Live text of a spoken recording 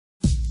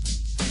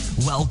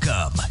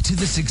Welcome to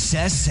the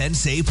Success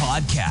Sensei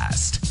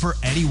podcast for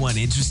anyone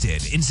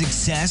interested in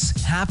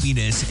success,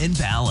 happiness, and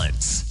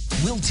balance.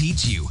 We'll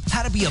teach you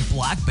how to be a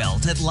black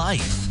belt at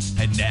life.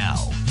 And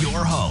now,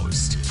 your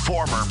host,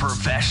 former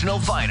professional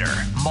fighter,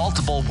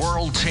 multiple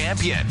world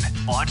champion,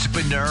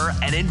 entrepreneur,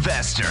 and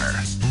investor,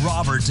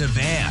 Robert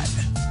Devane.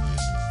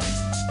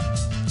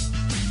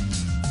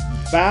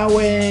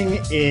 Bowing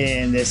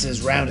in. This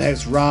is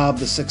Roundhouse Rob,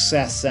 the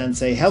Success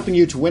Sensei, helping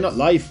you to win at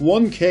life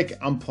one kick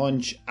and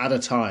punch at a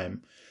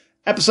time.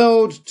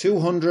 Episode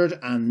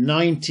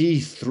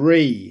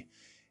 293.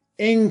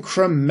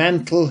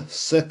 Incremental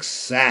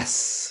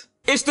Success.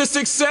 It's the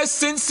Success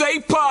Sensei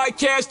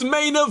podcast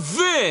main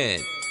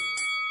event.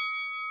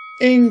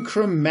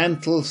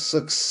 Incremental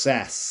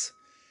success.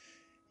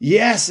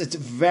 Yes, it's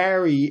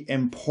very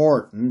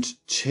important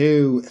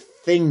to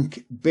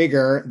think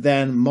bigger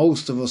than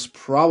most of us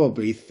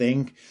probably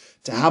think,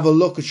 to have a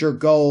look at your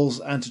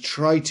goals and to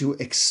try to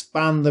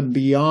expand them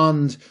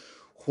beyond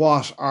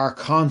what our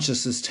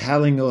conscious is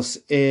telling us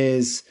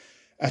is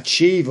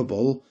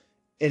achievable.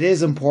 It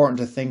is important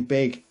to think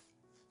big.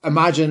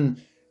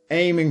 Imagine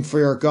aiming for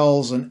your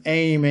goals and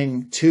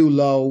aiming too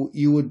low.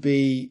 You would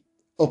be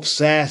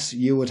upset,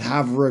 you would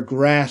have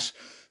regret.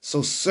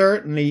 So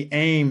certainly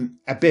aim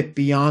a bit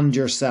beyond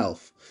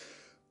yourself.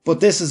 But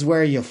this is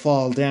where you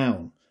fall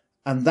down.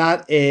 And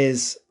that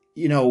is,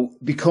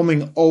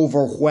 becoming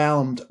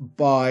overwhelmed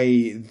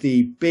by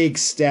the big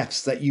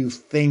steps that you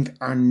think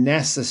are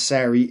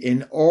necessary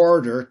in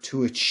order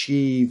to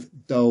achieve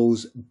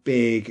those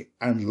big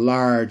and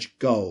large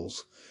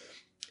goals.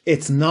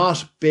 It's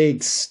not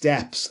big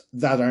steps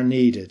that are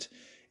needed.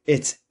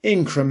 It's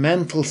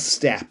incremental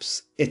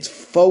steps. It's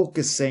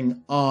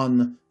focusing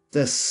on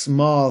the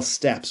small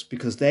steps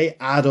because they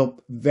add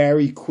up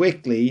very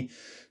quickly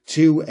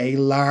to a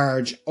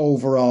large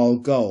overall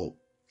goal.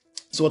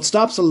 So it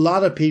stops a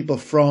lot of people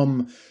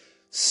from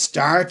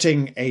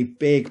starting a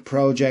big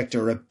project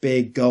or a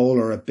big goal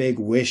or a big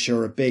wish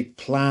or a big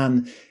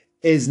plan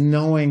is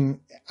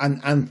knowing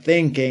and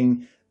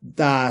thinking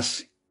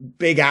that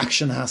big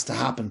action has to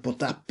happen. But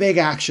that big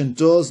action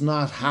does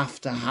not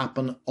have to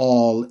happen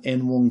all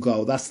in one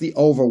go. That's the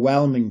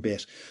overwhelming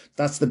bit.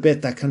 That's the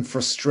bit that can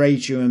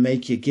frustrate you and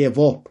make you give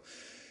up.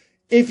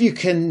 If you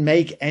can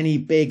make any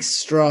big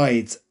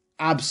strides,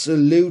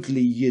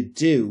 absolutely you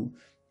do.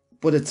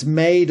 But it's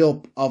made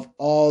up of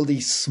all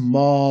these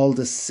small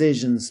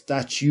decisions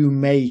that you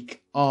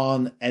make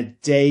on a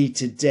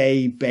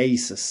day-to-day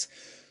basis.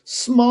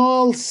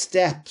 Small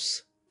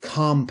steps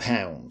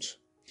compound.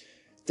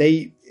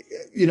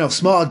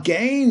 Small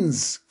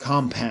gains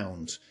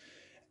compound.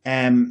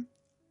 And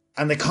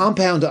they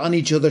compound on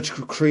each other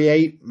to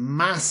create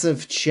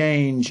massive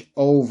change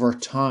over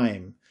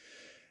time.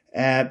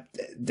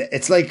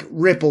 It's like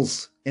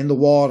ripples in the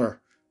water,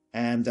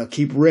 and they'll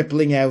keep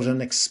rippling out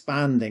and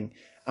expanding.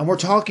 And we're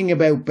talking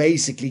about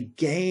basically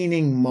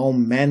gaining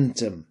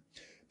momentum,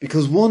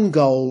 because one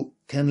goal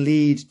can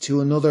lead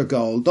to another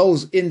goal.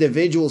 Those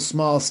individual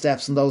small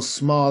steps and those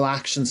small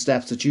action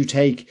steps that you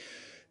take,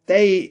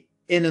 they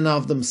in and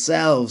of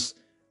themselves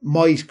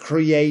might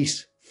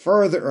create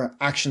further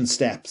action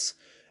steps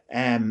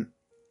and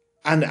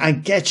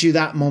get you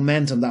that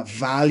momentum, that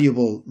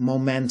valuable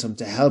momentum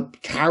to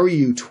help carry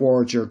you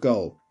towards your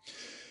goal.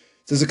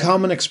 There's a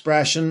common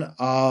expression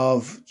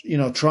of,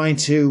 trying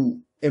to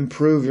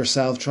improve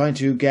yourself, trying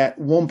to get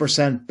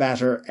 1%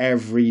 better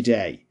every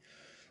day.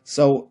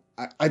 So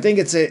I think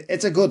it's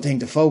a good thing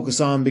to focus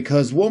on,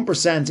 because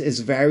 1% is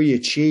very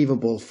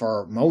achievable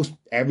for most.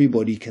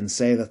 Everybody can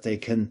say that they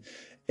can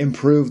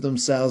improve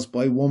themselves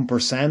by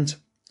 1%.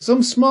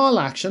 Some small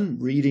action,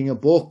 reading a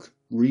book,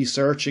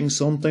 researching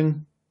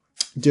something,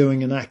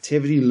 doing an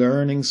activity,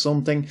 learning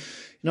something,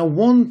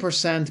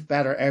 1%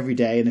 better every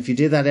day. And if you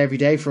did that every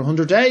day for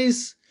 100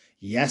 days,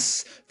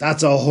 yes,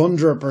 that's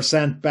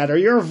 100% better.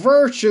 You're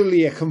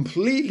virtually a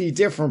completely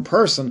different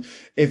person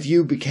if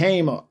you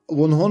became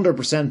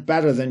 100%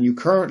 better than you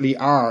currently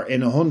are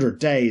in 100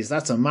 days.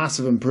 That's a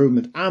massive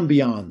improvement and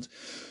beyond.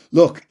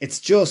 Look,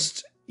 it's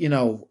just,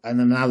 an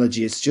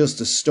analogy. It's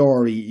just a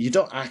story. You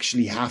don't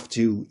actually have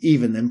to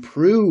even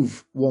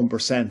improve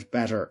 1%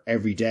 better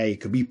every day.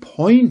 It could be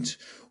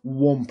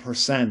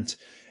 0.1%,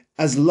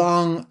 as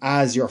long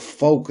as you're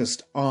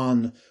focused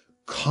on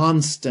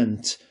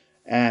constant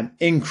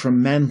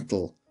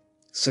incremental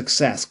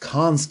success,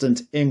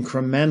 constant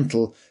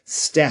incremental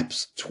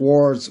steps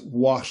towards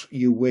what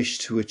you wish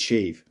to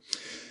achieve.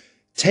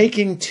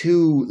 Taking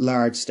too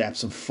large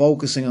steps and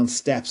focusing on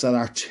steps that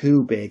are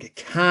too big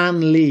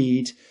can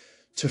lead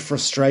to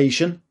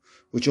frustration,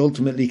 which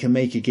ultimately can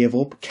make you give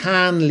up,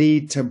 can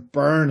lead to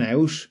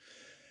burnout,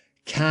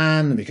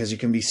 because you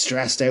can be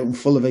stressed out and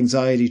full of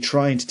anxiety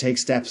trying to take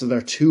steps that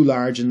are too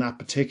large in that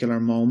particular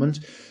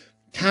moment,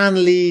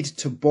 can lead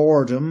to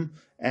boredom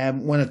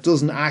when it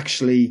doesn't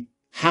actually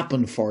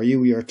happen for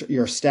you.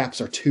 Your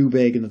steps are too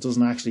big and it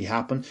doesn't actually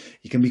happen.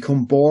 You can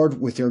become bored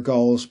with your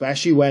goal,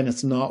 especially when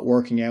it's not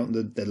working out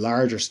and the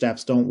larger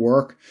steps don't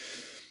work.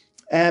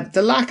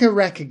 The lack of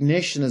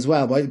recognition as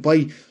well,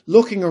 by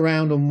looking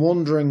around and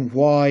wondering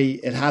why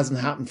it hasn't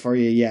happened for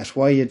you yet,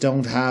 why you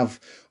don't have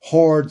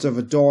hordes of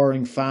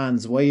adoring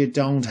fans, why you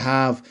don't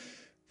have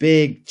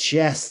big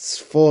chests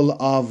full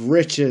of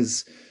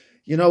riches.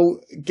 You know,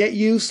 get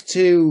used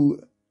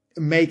to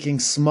making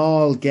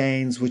small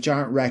gains which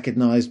aren't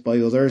recognized by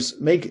others.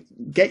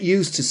 Get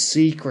used to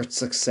secret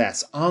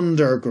success,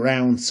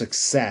 underground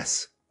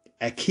success.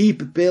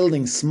 Keep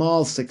building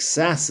small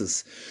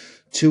successes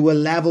to a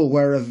level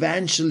where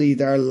eventually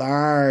they're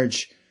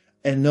large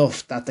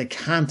enough that they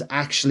can't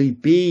actually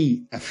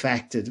be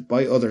affected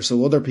by others.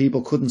 So other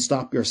people couldn't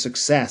stop your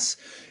success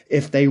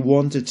if they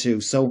wanted to.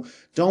 So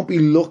don't be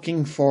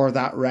looking for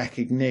that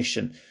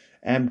recognition.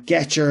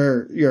 Get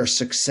your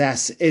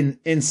success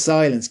in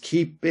silence.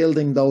 Keep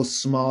building those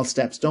small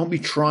steps. Don't be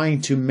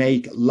trying to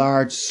make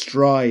large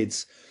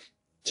strides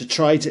to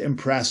try to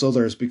impress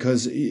others,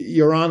 because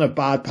you're on a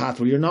bad path.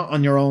 Well, you're not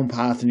on your own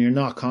path and you're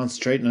not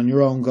concentrating on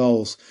your own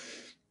goals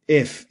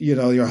if, you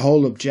know, your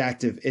whole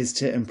objective is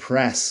to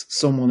impress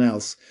someone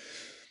else.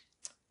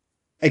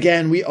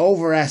 Again, we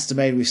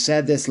overestimate. We've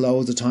said this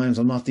loads of times.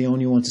 I'm not the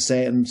only one to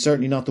say it, and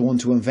certainly not the one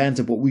to invent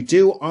it, but we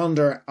do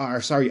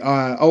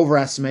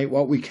overestimate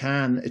what we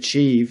can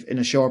achieve in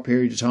a short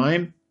period of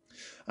time,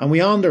 and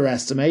we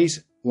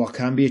underestimate what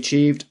can be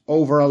achieved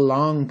over a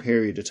long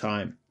period of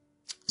time.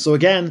 So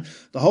again,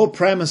 the whole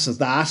premise of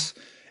that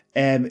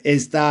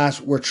is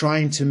that we're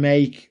trying to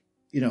make,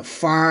 you know,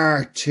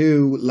 far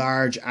too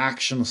large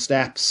action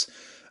steps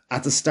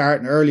at the start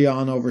and early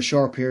on over a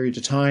short period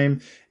of time,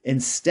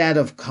 instead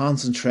of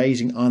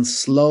concentrating on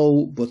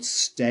slow but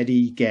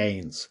steady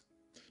gains.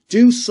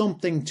 Do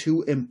something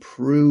to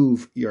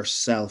improve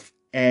yourself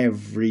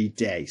every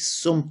day,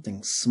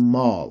 something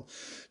small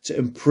to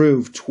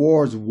improve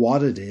towards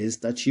what it is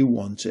that you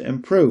want to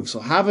improve. So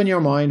have in your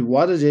mind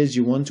what it is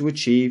you want to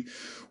achieve,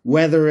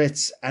 whether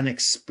it's an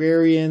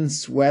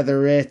experience,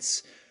 whether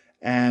it's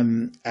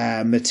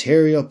a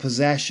material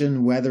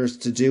possession, whether it's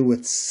to do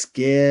with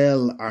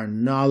skill or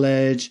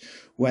knowledge,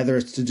 whether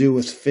it's to do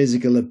with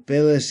physical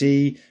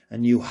ability, a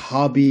new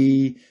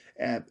hobby.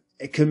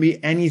 It can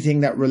be anything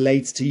that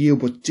relates to you,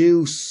 but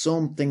do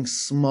something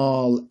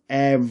small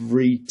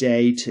every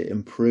day to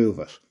improve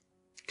it.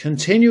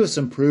 Continuous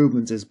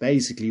improvement is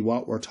basically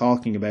what we're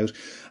talking about.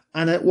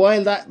 And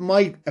while that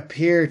might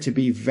appear to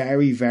be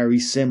very, very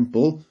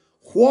simple,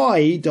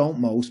 why don't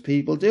most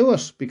people do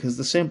it? Because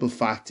the simple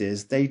fact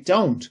is they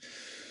don't.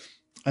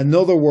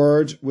 Another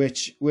word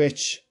which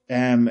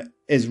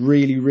is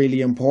really, really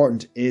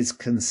important is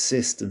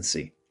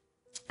consistency.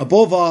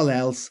 Above all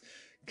else,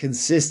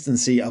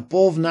 consistency.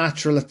 Above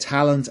natural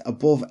talent,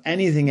 above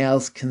anything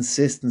else,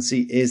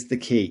 consistency is the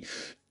key.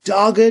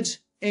 Dogged,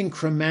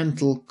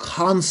 incremental,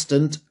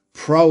 constant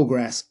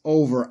progress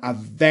over a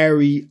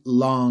very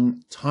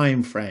long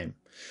time frame.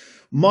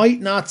 Might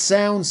not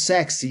sound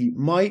sexy,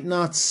 might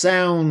not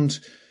sound,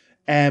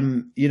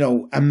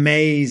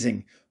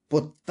 amazing,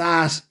 but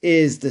that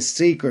is the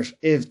secret,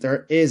 if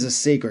there is a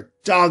secret.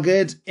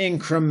 Dogged,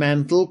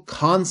 incremental,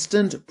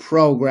 constant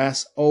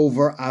progress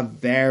over a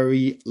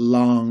very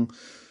long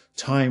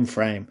time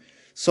frame.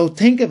 So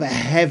think of a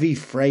heavy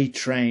freight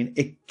train.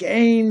 It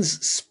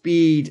gains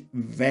speed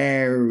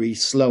very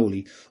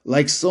slowly,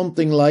 like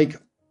something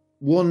like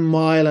 1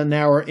 mile an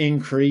hour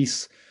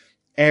increase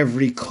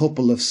every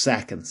couple of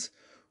seconds.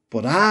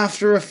 But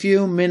after a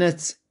few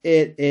minutes,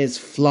 it is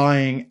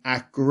flying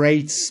at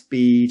great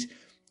speed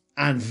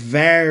and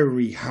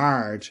very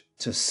hard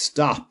to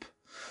stop.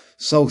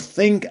 So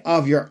think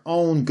of your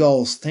own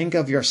goals. Think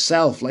of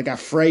yourself like a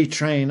freight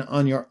train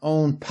on your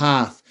own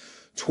path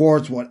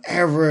towards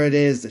whatever it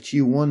is that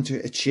you want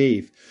to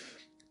achieve.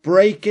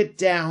 Break it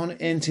down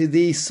into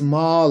the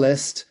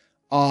smallest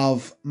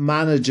of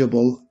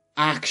manageable,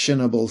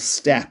 actionable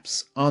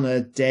steps on a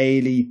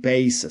daily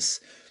basis.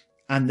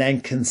 And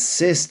then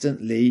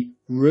consistently,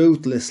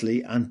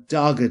 ruthlessly and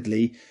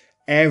doggedly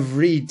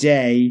every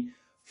day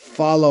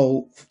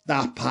follow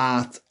that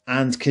path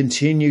and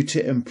continue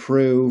to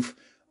improve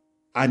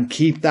and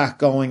keep that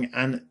going.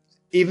 And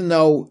even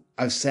though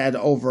I've said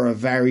over a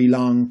very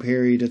long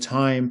period of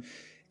time,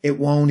 it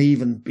won't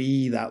even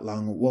be that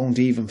long. It won't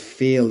even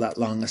feel that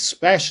long,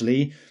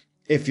 especially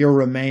if you're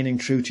remaining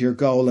true to your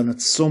goal and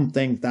it's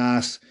something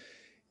that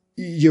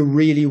you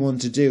really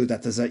want to do,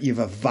 that you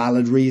have a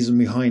valid reason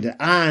behind it,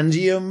 and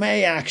you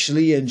may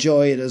actually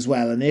enjoy it as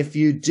well. And if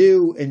you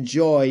do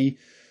enjoy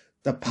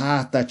the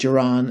path that you're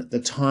on, the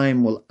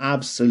time will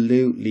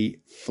absolutely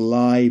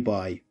fly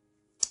by.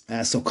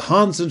 So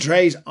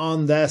concentrate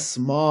on the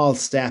small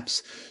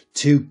steps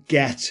to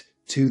get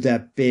to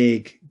the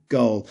big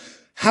goal.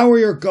 How are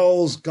your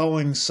goals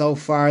going so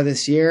far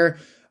this year?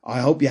 I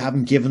hope you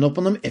haven't given up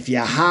on them. If you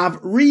have,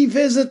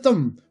 revisit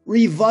them,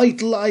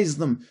 revitalize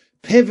them,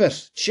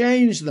 pivot,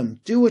 change them,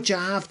 do what you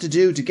have to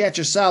do to get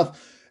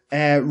yourself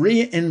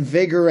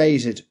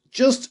reinvigorated.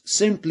 Just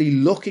simply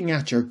looking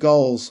at your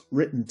goals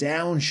written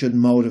down should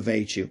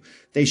motivate you.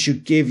 They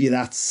should give you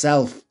that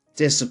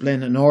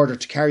self-discipline in order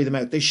to carry them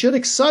out. They should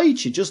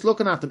excite you just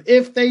looking at them.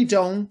 If they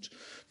don't,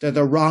 they're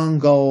the wrong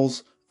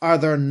goals or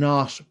they're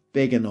not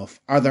big enough,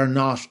 or they're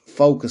not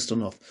focused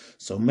enough.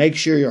 So make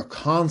sure you're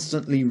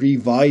constantly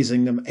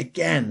revising them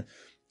again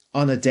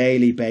on a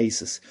daily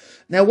basis.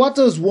 Now, what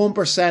does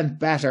 1%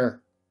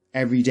 better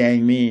every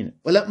day mean?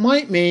 Well, it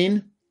might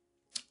mean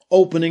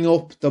opening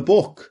up the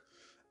book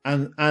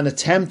and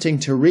attempting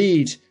to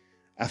read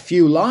a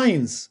few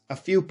lines, a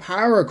few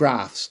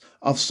paragraphs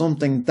of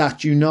something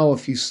that you know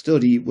if you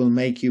study will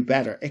make you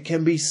better. It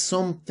can be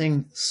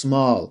something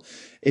small.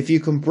 If you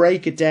can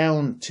break it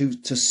down to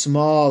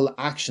small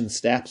action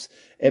steps,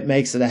 it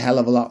makes it a hell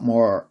of a lot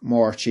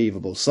more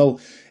achievable. So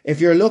if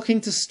you're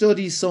looking to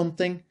study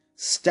something,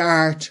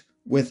 start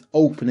with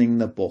opening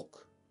the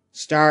book.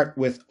 Start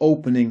with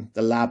opening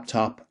the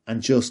laptop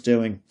and just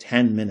doing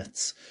 10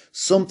 minutes.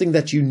 Something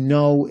that you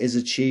know is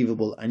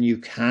achievable and you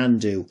can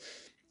do.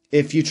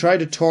 If you try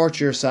to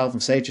torture yourself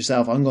and say to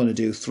yourself, I'm going to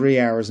do 3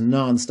 hours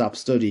non-stop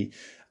study,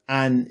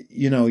 and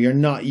you're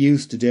not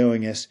used to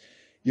doing it,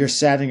 you're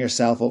setting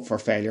yourself up for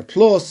failure.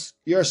 Plus,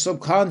 your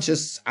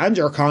subconscious and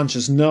your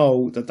conscious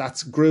know that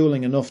that's a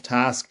grueling enough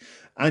task,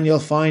 and you'll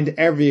find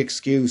every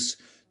excuse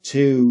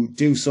to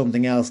do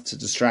something else to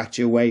distract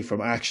you away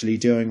from actually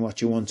doing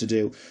what you want to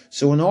do.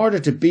 So in order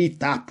to beat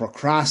that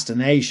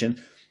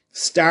procrastination,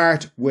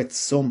 start with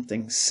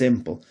something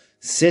simple.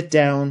 Sit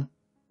down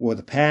with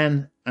a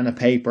pen and a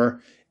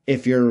paper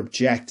if your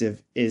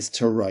objective is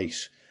to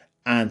write,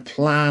 and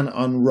plan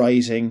on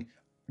writing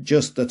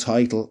just the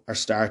title or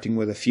starting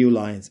with a few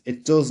lines.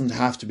 It doesn't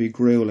have to be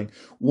grueling.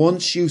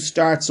 Once you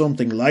start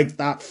something like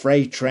that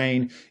freight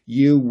train,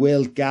 you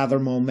will gather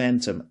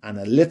momentum, and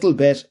a little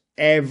bit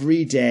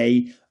every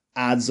day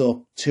adds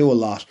up to a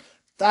lot.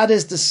 That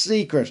is the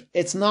secret.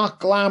 It's not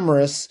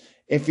glamorous.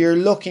 If you're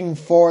looking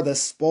for the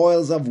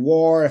spoils of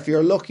war, if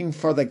you're looking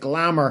for the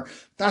glamour,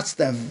 that's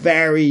the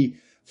very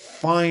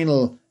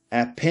final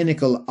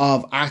pinnacle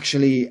of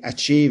actually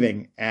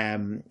achieving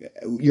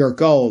your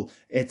goal.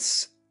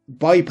 It's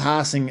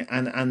bypassing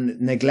and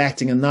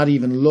neglecting and not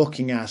even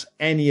looking at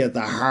any of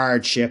the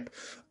hardship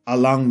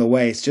along the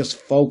way. It's just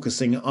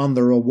focusing on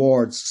the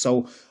rewards.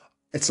 So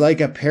it's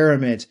like a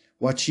pyramid.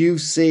 What you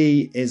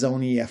see is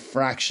only a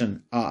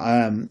fraction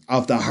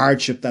of the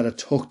hardship that it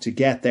took to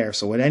get there.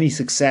 So with any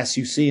success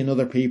you see in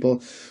other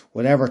people,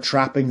 whatever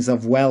trappings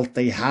of wealth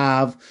they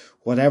have,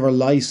 whatever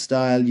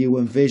lifestyle you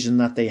envision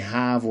that they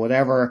have,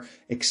 whatever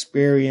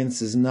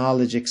experiences,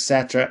 knowledge,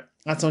 etc.,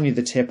 that's only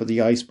the tip of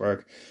the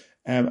iceberg.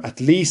 At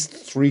least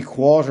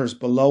 3/4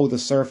 below the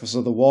surface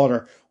of the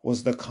water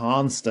was the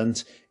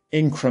constant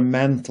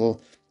incremental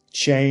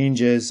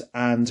changes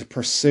and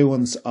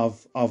pursuance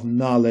of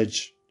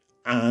knowledge,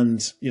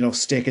 and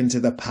sticking to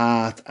the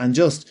path, and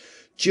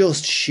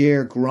just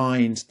sheer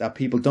grind that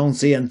people don't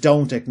see and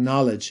don't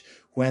acknowledge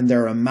when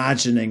they're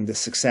imagining the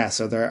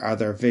success, or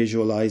they're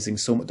visualizing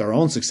their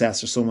own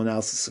success or someone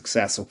else's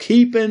success. So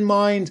keep in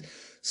mind,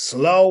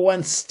 slow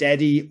and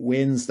steady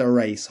wins the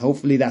race.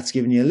 Hopefully that's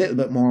given you a little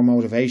bit more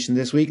motivation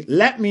this week.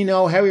 Let me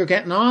know how you're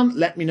getting on.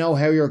 Let me know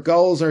how your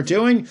goals are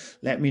doing.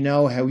 Let me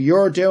know how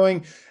you're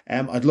doing.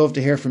 I'd love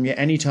to hear from you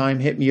anytime.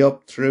 Hit me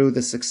up through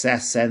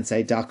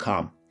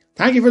thesuccesssensei.com.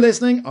 Thank you for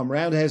listening. I'm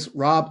Roundhouse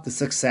Rob, the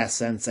Success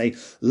Sensei.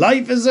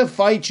 Life is a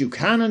fight you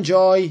can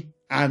enjoy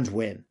and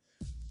win.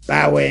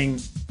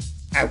 Bowing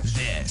out.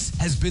 This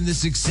has been the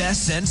Success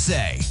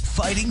Sensei,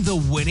 fighting the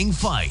winning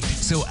fight.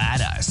 So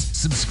add us,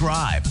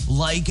 subscribe,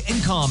 like,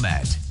 and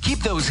comment. Keep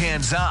those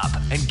hands up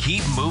and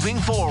keep moving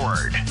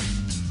forward.